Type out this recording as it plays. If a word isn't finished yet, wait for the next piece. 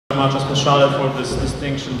much, especially for this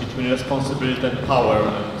distinction between responsibility and power,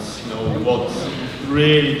 and what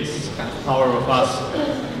really this kind of power of us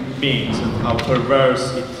means and how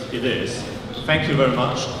perverse it is. Thank you very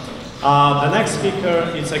much. The next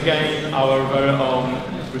speaker is again our very own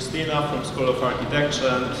Cristina from School of Architecture,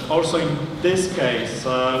 and also in this case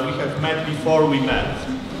we have met before we met.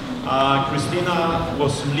 Cristina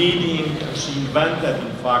was leading, she invented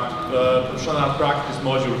in fact professional practice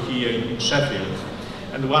module here in Sheffield.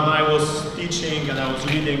 And when I was teaching and I was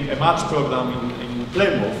leading a match program in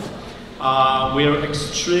Plymouth, we are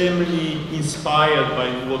extremely inspired by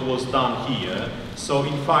what was done here. So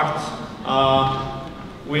in fact,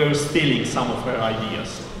 we are stealing some of her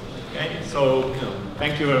ideas. Okay, so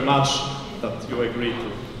thank you very much that you agreed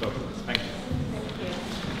to talk to us. Thank you. Thank you.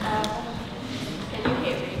 Can you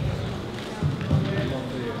hear me?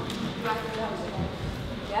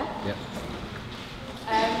 Yeah? Yeah.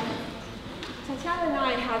 Tatiana and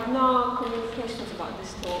I had no communications about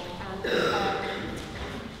this talk, and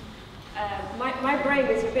my brain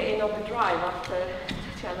is a bit in overdrive after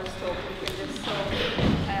Tatiana's talk because it's so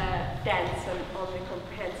dense and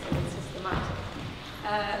omnicomprehensive and systematic.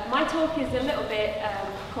 My talk is a little bit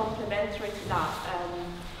complementary to that.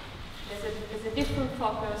 There's a different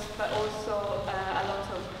focus, but also a lot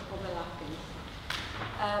of overlapping.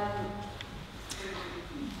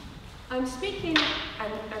 I'm speaking,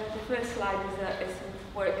 and the first slide is some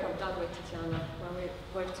work I've done with Tatiana when we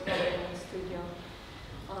worked together in the studio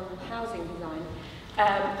on housing design.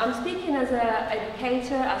 I'm speaking as an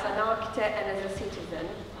educator, as an architect, and as a citizen,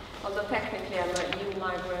 although technically I'm a new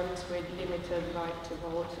migrant with limited right to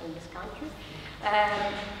vote in this country.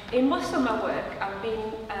 In most of my work, I've been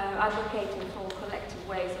advocating for collective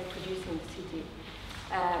ways of producing the city.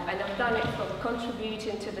 And I've done it from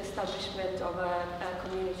contributing to the establishment of a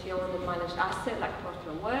community-owned and managed asset like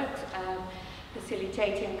Portland Works,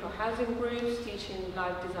 facilitating co-housing groups, teaching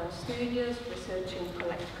live design studios, researching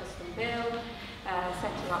collect custom build,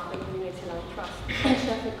 setting up the community land trust,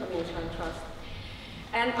 Sheffield Community Land Trust.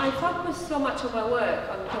 And I focus so much of my work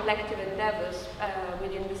on collective endeavours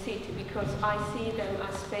within the city because I see them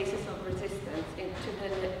as spaces of resistance to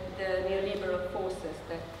the neoliberal forces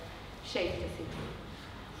that shape the city.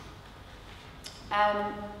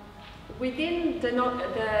 Within the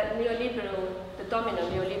dominant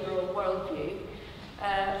neoliberal worldview,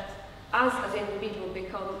 us as individuals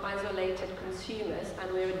become isolated consumers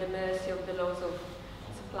and we're at the mercy of the laws of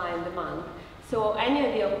supply and demand. So any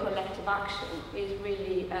idea of collective action is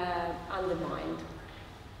really undermined.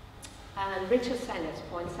 And Richard Sennett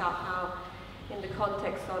points out how in the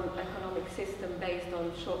context of an economic system based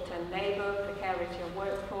on short-term labour, precarity of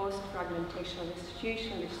workforce, fragmentation of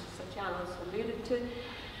institutions, which Tatiana also alluded to,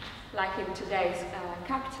 like in today's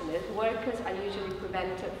capitalism, workers are usually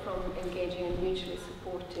prevented from engaging in mutually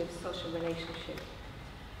supportive social relationships.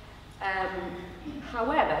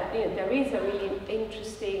 However, there is a really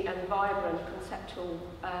interesting and vibrant conceptual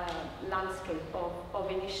landscape of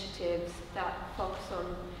initiatives that focus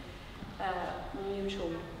on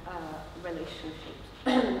mutual relationships.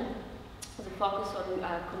 The focus on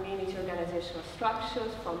community organizational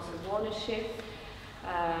structures, forms of ownership,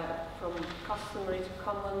 from customary to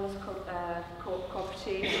commons,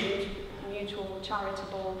 cooperative, mutual,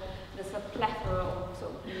 charitable. There's a plethora of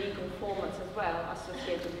sort of legal formats as well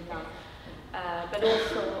associated with that. But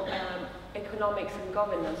also economics and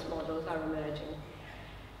governance models are emerging.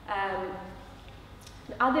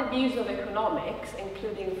 Other views of economics,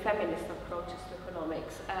 including feminist approaches to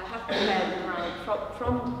economics, have prepared the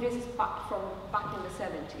ground this is back in the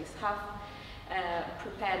 70s, have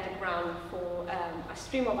prepared the ground for a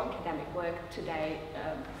stream of academic work today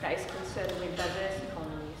that is concerned with diverse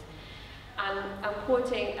economies. And I'm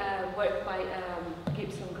quoting work by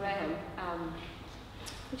Gibson Graham,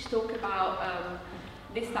 which talk about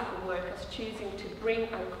this type of work as choosing to bring,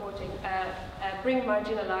 I'm quoting, bring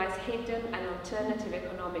marginalized, hidden and alternative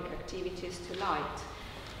economic activities to light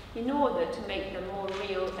in order to make them more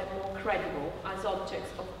real and more credible as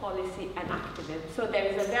objects of policy and activism. So there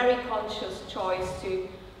is a very conscious choice to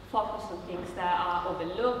focus on things that are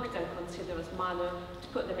overlooked and considered as minor, to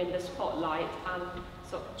put them in the spotlight and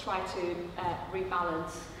sort of try to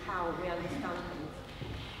rebalance how we understand things.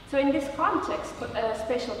 So in this context,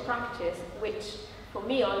 spatial practice, which for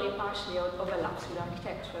me only partially overlaps with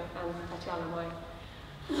architecture, and Tatiana might,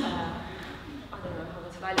 I don't know how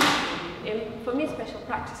much value. For me, spatial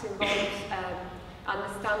practice involves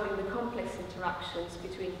understanding the complex interactions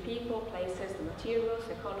between people, places, the materials,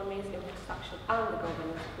 economies, infrastructure, and the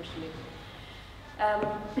governance, crucially.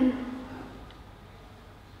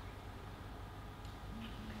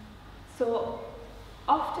 So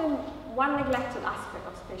often one neglected aspect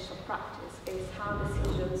of spatial practice is how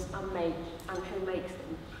decisions are made and who makes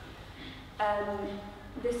them.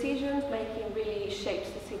 Decisions making really shapes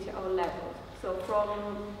the city at all levels. So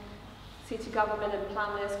from city government and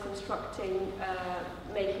planners constructing,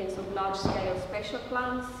 making some large-scale spatial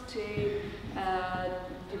plans to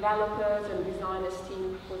developers and designers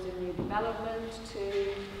team proposing new development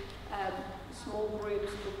to small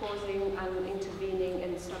groups proposing and intervening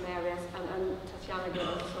in some areas, and Tatiana gave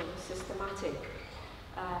us sort of systematic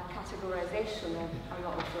categorization of a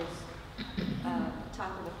lot of those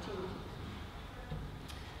type of activities.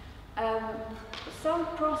 Some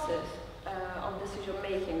process of decision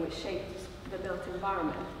making which shapes the built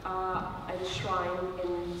environment are enshrined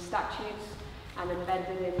in statutes and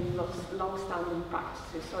embedded in long-standing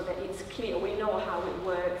practices, so that it's clear, we know how it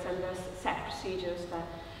works, and there's set procedures that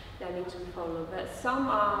need to be followed. But some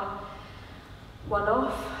are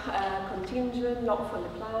one-off, contingent, not fully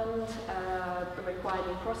planned, require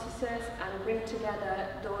new processes, and bring together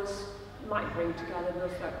those, might bring together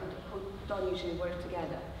those that don't usually work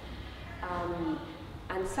together.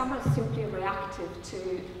 And some are simply reactive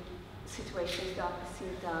to situations that are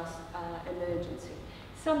perceived as emergency.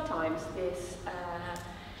 Sometimes this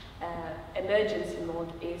emergency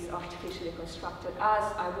mode is artificially constructed,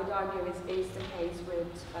 as I would argue is the case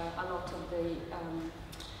with a lot of the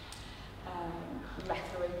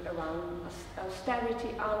rhetoric around austerity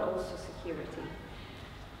and also security.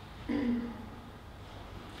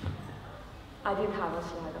 I did have a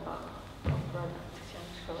slide about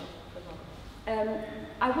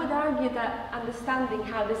I would argue that understanding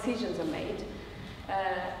how decisions are made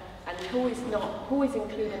and who is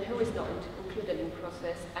included and who is not included in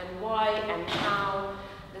process, and why and how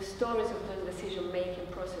the stories of those decision-making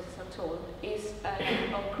processes are told is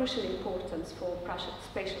of crucial importance for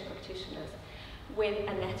spatial practitioners with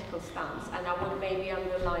an ethical stance. And I would maybe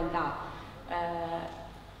underline that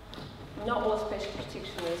not all spatial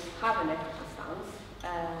practitioners have an ethical stance,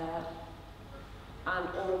 and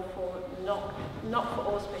not for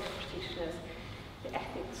all spatial practitioners the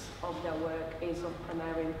ethics of their work is of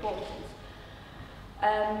primary importance.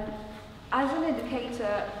 As an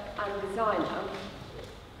educator and designer,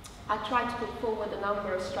 I try to put forward a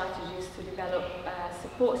number of strategies to develop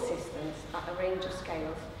support systems at a range of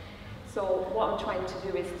scales. So what I'm trying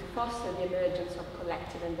to do is to foster the emergence of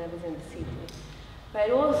collective endeavors in the city. But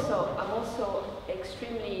I'm also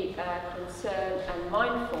extremely concerned and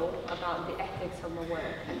mindful about the ethics of my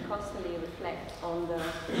work, and constantly reflect on the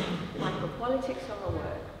micropolitics of my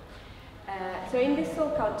work. So in this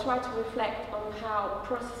talk, I'll try to reflect on how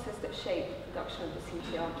processes that shape the production of the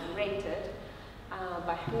city are curated,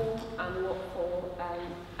 by whom and what for,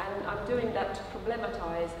 and I'm doing that to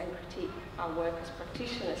problematize and critique our work as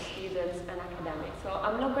practitioners, students, and academics. So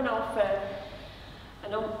I'm not going to offer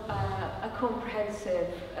a comprehensive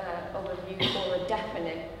overview or a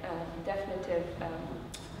definitive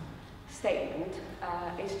statement.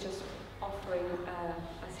 It's just offering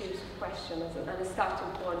a series of questions and a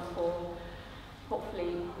starting point for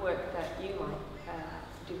hopefully work that you might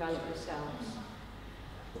develop yourselves.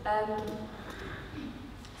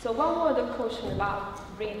 So one word of caution about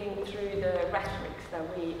reading through the rhetorics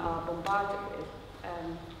that we are bombarded with.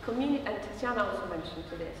 And Tatiana also mentioned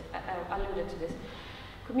to this, alluded to this.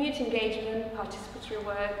 Community engagement, participatory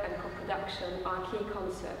work, and co-production are key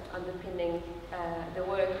concepts underpinning the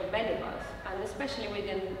work of many of us, and especially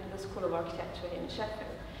within the School of Architecture in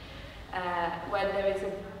Sheffield, where there is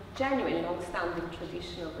a genuine long-standing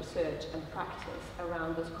tradition of research and practice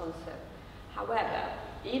around those concepts. However,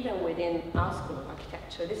 even within our School of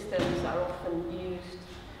Architecture, these terms are often used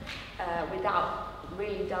without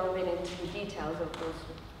really delving into the details of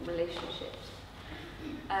those relationships.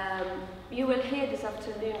 You will hear this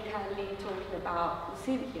afternoon Kelly talking about the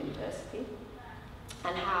Civic University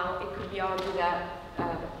and how it could be argued that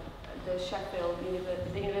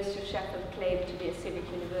the University of Sheffield claimed to be a civic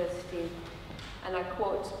university, and I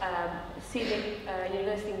quote, civic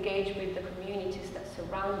university engaged with the communities that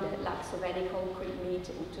surround it, lacks of any concrete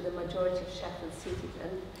meaning to the majority of Sheffield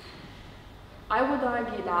citizens. I would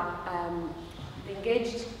argue that the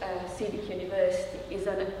engaged civic university is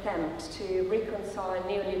an attempt to reconcile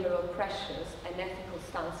neoliberal pressures and ethical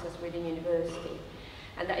stances within university,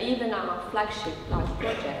 and that even our flagship life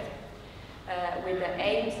project, with the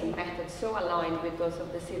aims and methods so aligned with those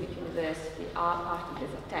of the civic university, are part of this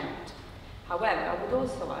attempt. However, I would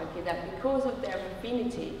also argue that because of their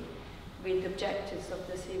affinity with the objectives of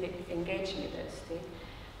the civic engaged university,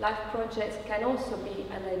 life projects can also be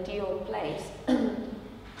an ideal place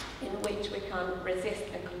in which we can resist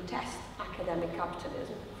and contest academic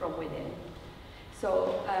capitalism from within.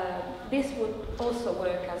 So this would also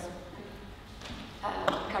work as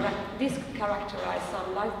this characterized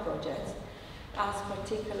some life projects as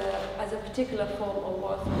a particular form of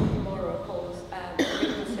what Morrow calls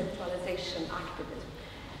reconceptualization activism.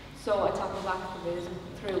 So a type of activism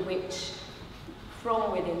through which,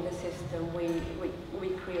 from within the system, we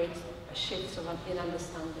create shifts in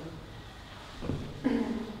understanding.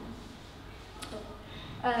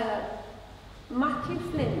 Matthew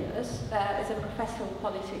Flinders is a professor of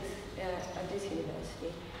politics at this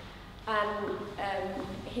university, and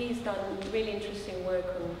he's done really interesting work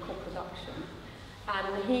on co-production.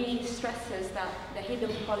 And he stresses that the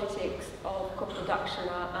hidden politics of co-production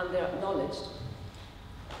are under-acknowledged,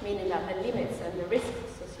 meaning that the limits and the risks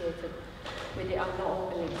associated with it are not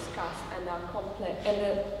openly discussed, and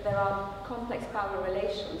there are complex power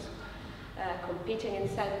relations, competing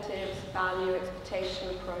incentives, value,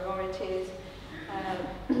 expectation, priorities,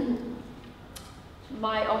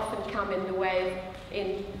 might often come in the way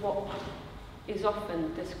in what is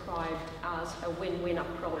often described as a win-win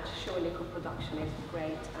approach. Surely co-production is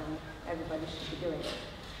great and everybody should be doing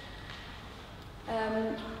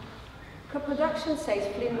it. Co-production, says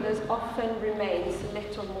Flinders, often remains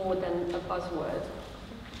little more than a buzzword.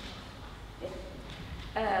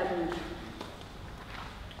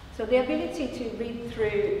 So the ability to read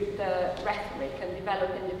through the rhetoric and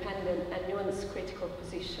develop independent and nuanced critical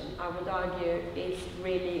position, I would argue, is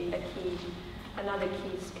really another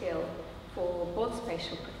key skill for both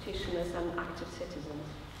spatial practitioners and active citizens.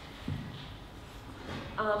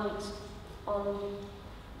 And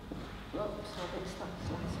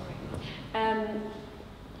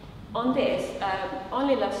on this,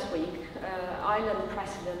 only last week, Ireland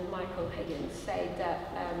President Michael Higgins said that,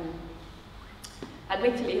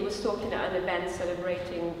 admittedly, he was talking at an event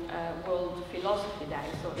celebrating World Philosophy Day,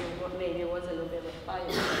 so maybe it was a little bit of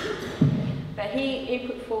bias. But he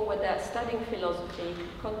put forward that studying philosophy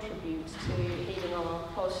contributes to healing our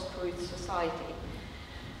post-truth society,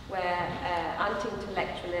 where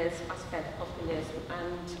anti-intellectualism, aspect populism,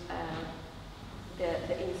 and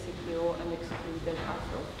the insecure and excluded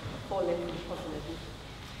fall into populism.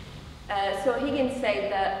 So Higgins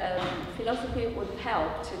said that philosophy would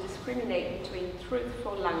help to discriminate between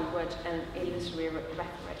truthful language and illusory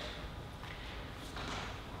rhetoric.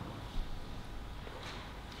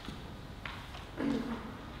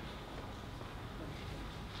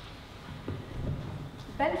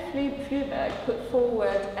 Ben Fluberg put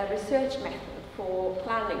forward a research method for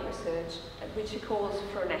planning research, which he calls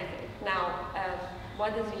phronetic. Now, why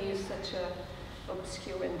does he use such an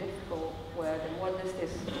obscure and difficult word, and what does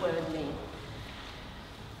this word mean?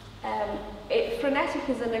 Phronetic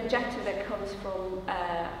is an adjective that comes from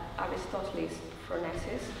Aristotle's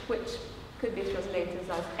phronesis, which could be translated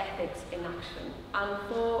as ethics in action. And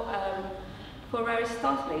for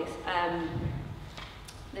Aristotle,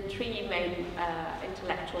 the three main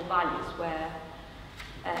intellectual values were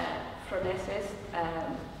phronesis,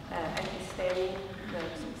 episteme,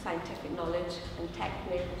 scientific knowledge, and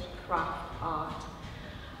technique, craft, art.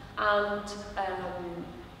 And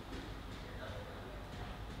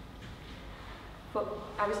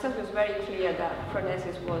Aristotle was very clear that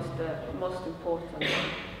phronesis was the most important one.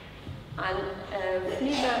 And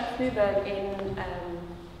Fluberg, in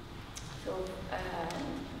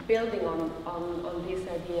building on this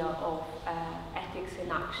idea of ethics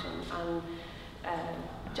in action and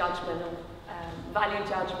judgment, value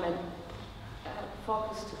judgment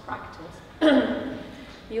focused to practice,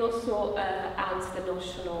 he also adds the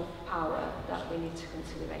notion of power that we need to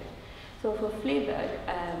consider. So for Fluberg,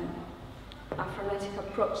 a phronetic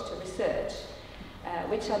approach to research,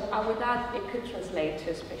 which I would add it could translate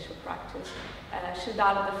to spatial practice, should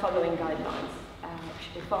have the following guidelines.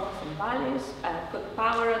 Should be focused on values, put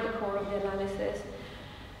power at the core of the analysis,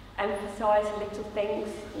 emphasize little things,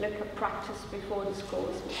 look at practice before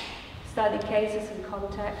discourse, study cases and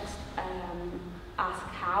context, ask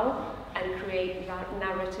how, and create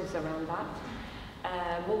narratives around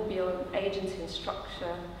that, move beyond agency and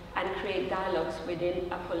structure, and create dialogues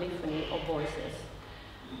within a polyphony of voices.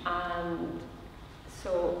 And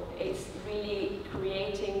so it's really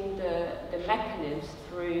creating the mechanisms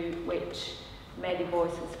through which many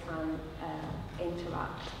voices can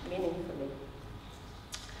interact meaningfully.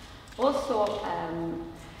 Also,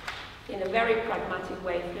 in a very pragmatic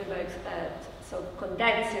way, Fluberg sort of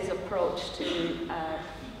condensed his approach to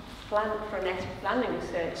phronetic planning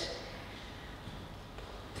research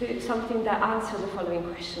to something that answers the following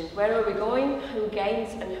questions. Where are we going? Who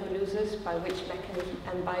gains and who loses? By which mechanism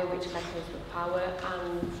of power?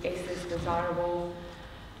 And is this desirable?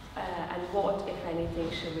 And what, if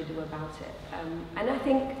anything, should we do about it? And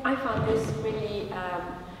I found this really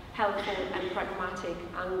helpful and pragmatic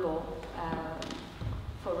angle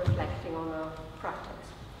for reflecting on our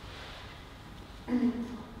practice.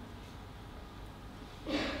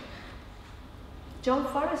 John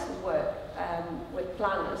Forrest's work with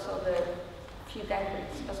planners over a few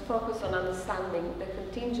decades has focused on understanding the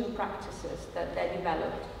contingent practices that they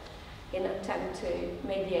developed in an attempt to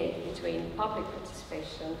mediate between public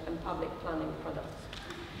participation and public planning products.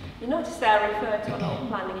 You notice that I refer to a lot of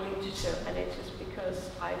planning literature, and it's just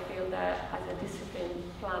because I feel that as a discipline,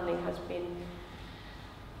 planning has been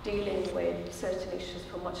dealing with certain issues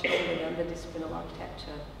for much longer than the discipline of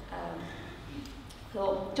architecture.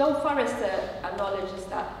 So John Forrest acknowledges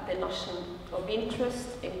that the notion of interest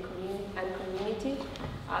in community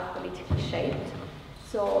are politically shaped.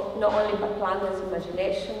 So not only by planners'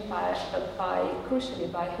 imagination, but crucially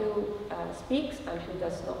by who speaks and who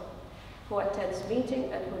does not, who attends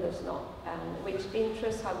meeting and who does not, and which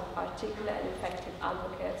interests have articulate and effective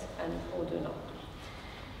advocates and who do not.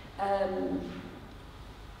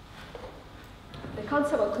 The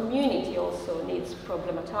concept of community also needs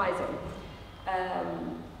problematizing.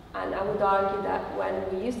 And I would argue that when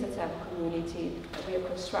we use the term community, we are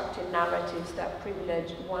constructing narratives that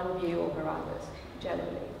privilege one view over others,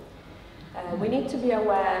 generally. We need to be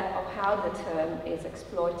aware of how the term is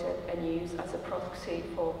exploited and used as a proxy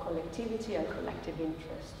for collectivity and collective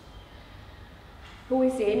interest. Who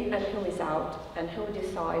is in and who is out, and who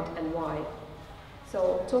decide and why.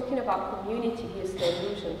 So talking about community gives the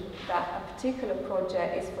illusion that a particular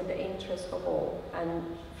project is for the interest of all and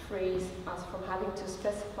frees us from having to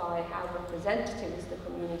specify how representative is the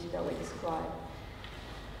community that we describe.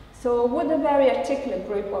 So would a very articulate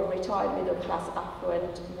group of retired middle-class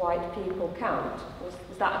affluent white people count? Was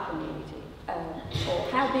that a community? Or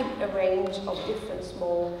how big a range of different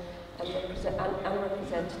small and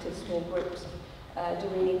unrepresentative small groups do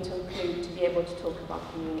we need to include to be able to talk about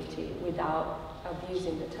community without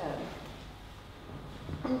abusing the term?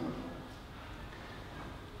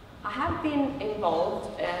 I have been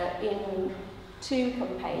involved in 2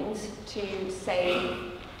 campaigns to save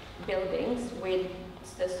buildings with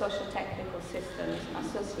the social technical systems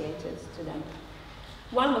associated to them.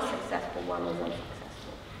 One was successful, one was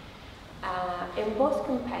unsuccessful. In both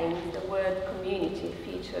campaigns, the word community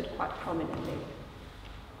featured quite prominently.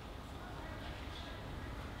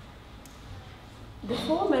 The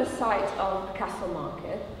former site of Castle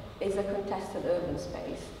Market is a contested urban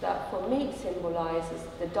space that for me symbolizes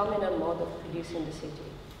the dominant mode of producing the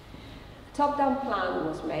city. A top-down plan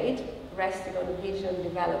was made, resting on a vision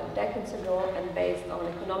developed decades ago and based on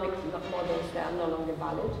economic models that are no longer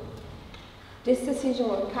valid. This decision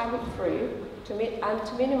was carried through to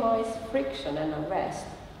minimize friction and unrest.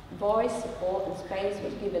 Voice, support and space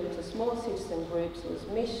was given to small citizen groups whose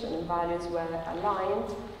mission and values were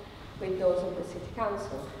aligned with those of the City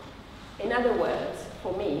Council. In other words,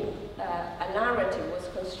 for me, a narrative was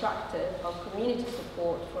constructed of community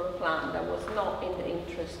support for a plan that was not in the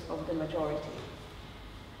interest of the majority.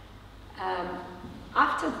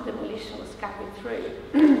 After the demolition was carried through,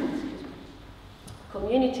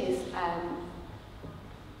 communities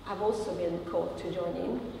have also been called to join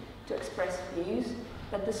in, to express views,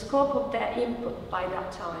 but the scope of their input by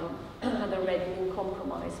that time had already been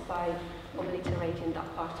compromised by obliterating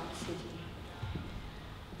that part of the city.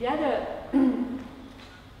 The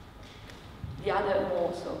other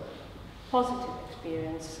more so positive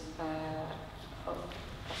experience of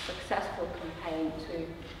a successful campaign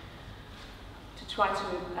to try to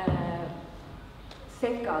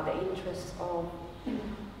safeguard the interests of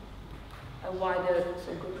a wider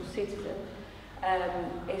group of citizens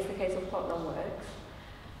is the case of Portland Works.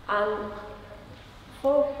 And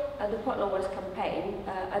for the Portland Works campaign,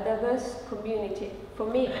 a diverse community, for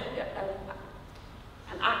me,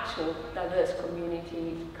 an actual diverse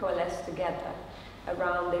community coalesced together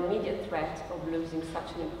around the immediate threat of losing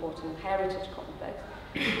such an important heritage complex.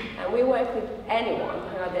 And we worked with anyone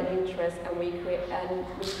who had an interest, and we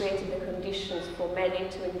created the conditions for many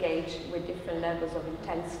to engage with different levels of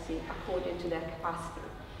intensity according to their capacity.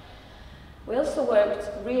 We also worked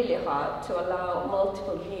really hard to allow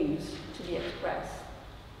multiple views to be expressed.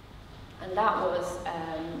 And that was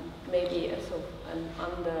maybe a sort of an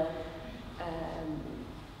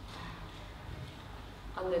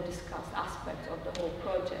under-discussed aspect of the whole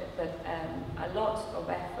project, but a lot of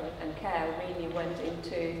effort and care really went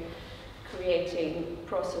into creating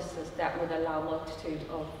processes that would allow multitude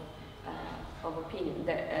of opinion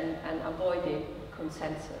and avoiding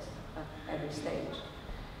consensus at every stage,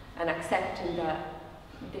 and accepting that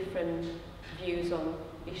different views on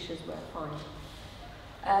issues were fine.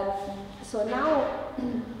 So now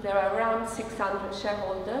there are around 600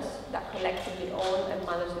 shareholders that collectively own and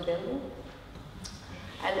manage the building.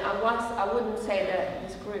 And I wouldn't say that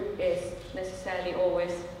this group is necessarily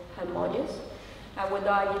always harmonious. I would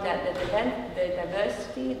argue that the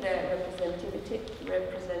diversity, the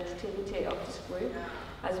representativity of this group,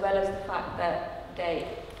 as well as the fact that they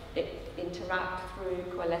interact through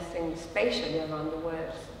coalescing spatially around the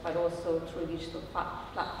works, but also through digital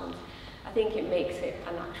platforms, I think it makes it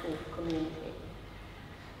an actual community.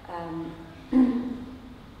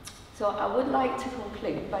 So I would like to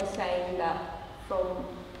conclude by saying that from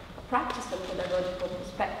a practice and pedagogical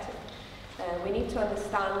perspective, we need to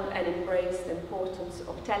understand and embrace the importance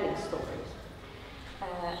of telling stories.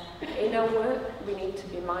 In our work, we need to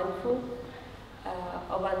be mindful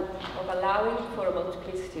of allowing for a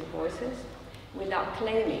multiplicity of voices without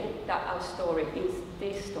claiming that our story is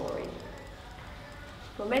the story.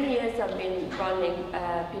 For many years I've been running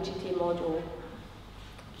a PGT module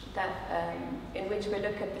that, in which we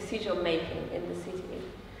look at decision making in the city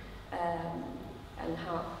and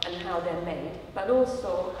how they're made, but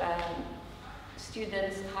also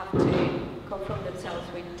students have to confront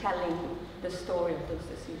themselves with telling the story of those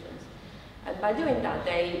decisions. And by doing that,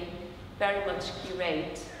 they very much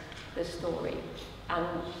curate the story, and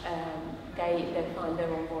they find their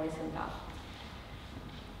own voice in that.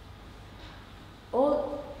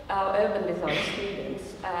 All our urban design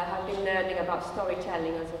students have been learning about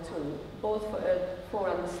storytelling as a tool, both for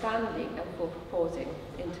understanding and for proposing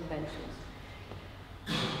interventions.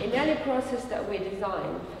 In any process that we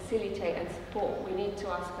design, facilitate and support, we need to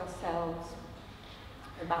ask ourselves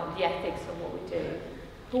about the ethics of what we do.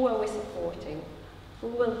 Who are we supporting? Who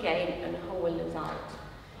will gain and who will lose out?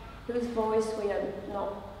 Whose voice we are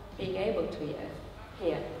not being able to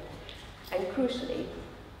hear? And crucially,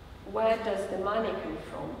 where does the money come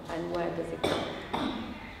from and where does it go?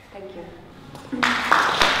 Thank you.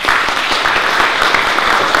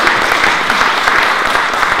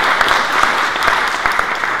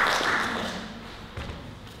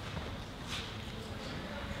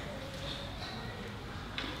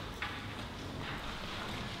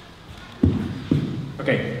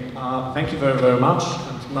 Okay, thank you very, very much.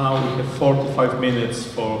 And now we have 45 minutes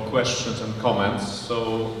for questions and comments.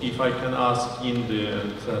 So if I can ask Indy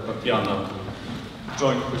and Tatiana to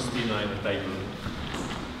join Cristina at the table.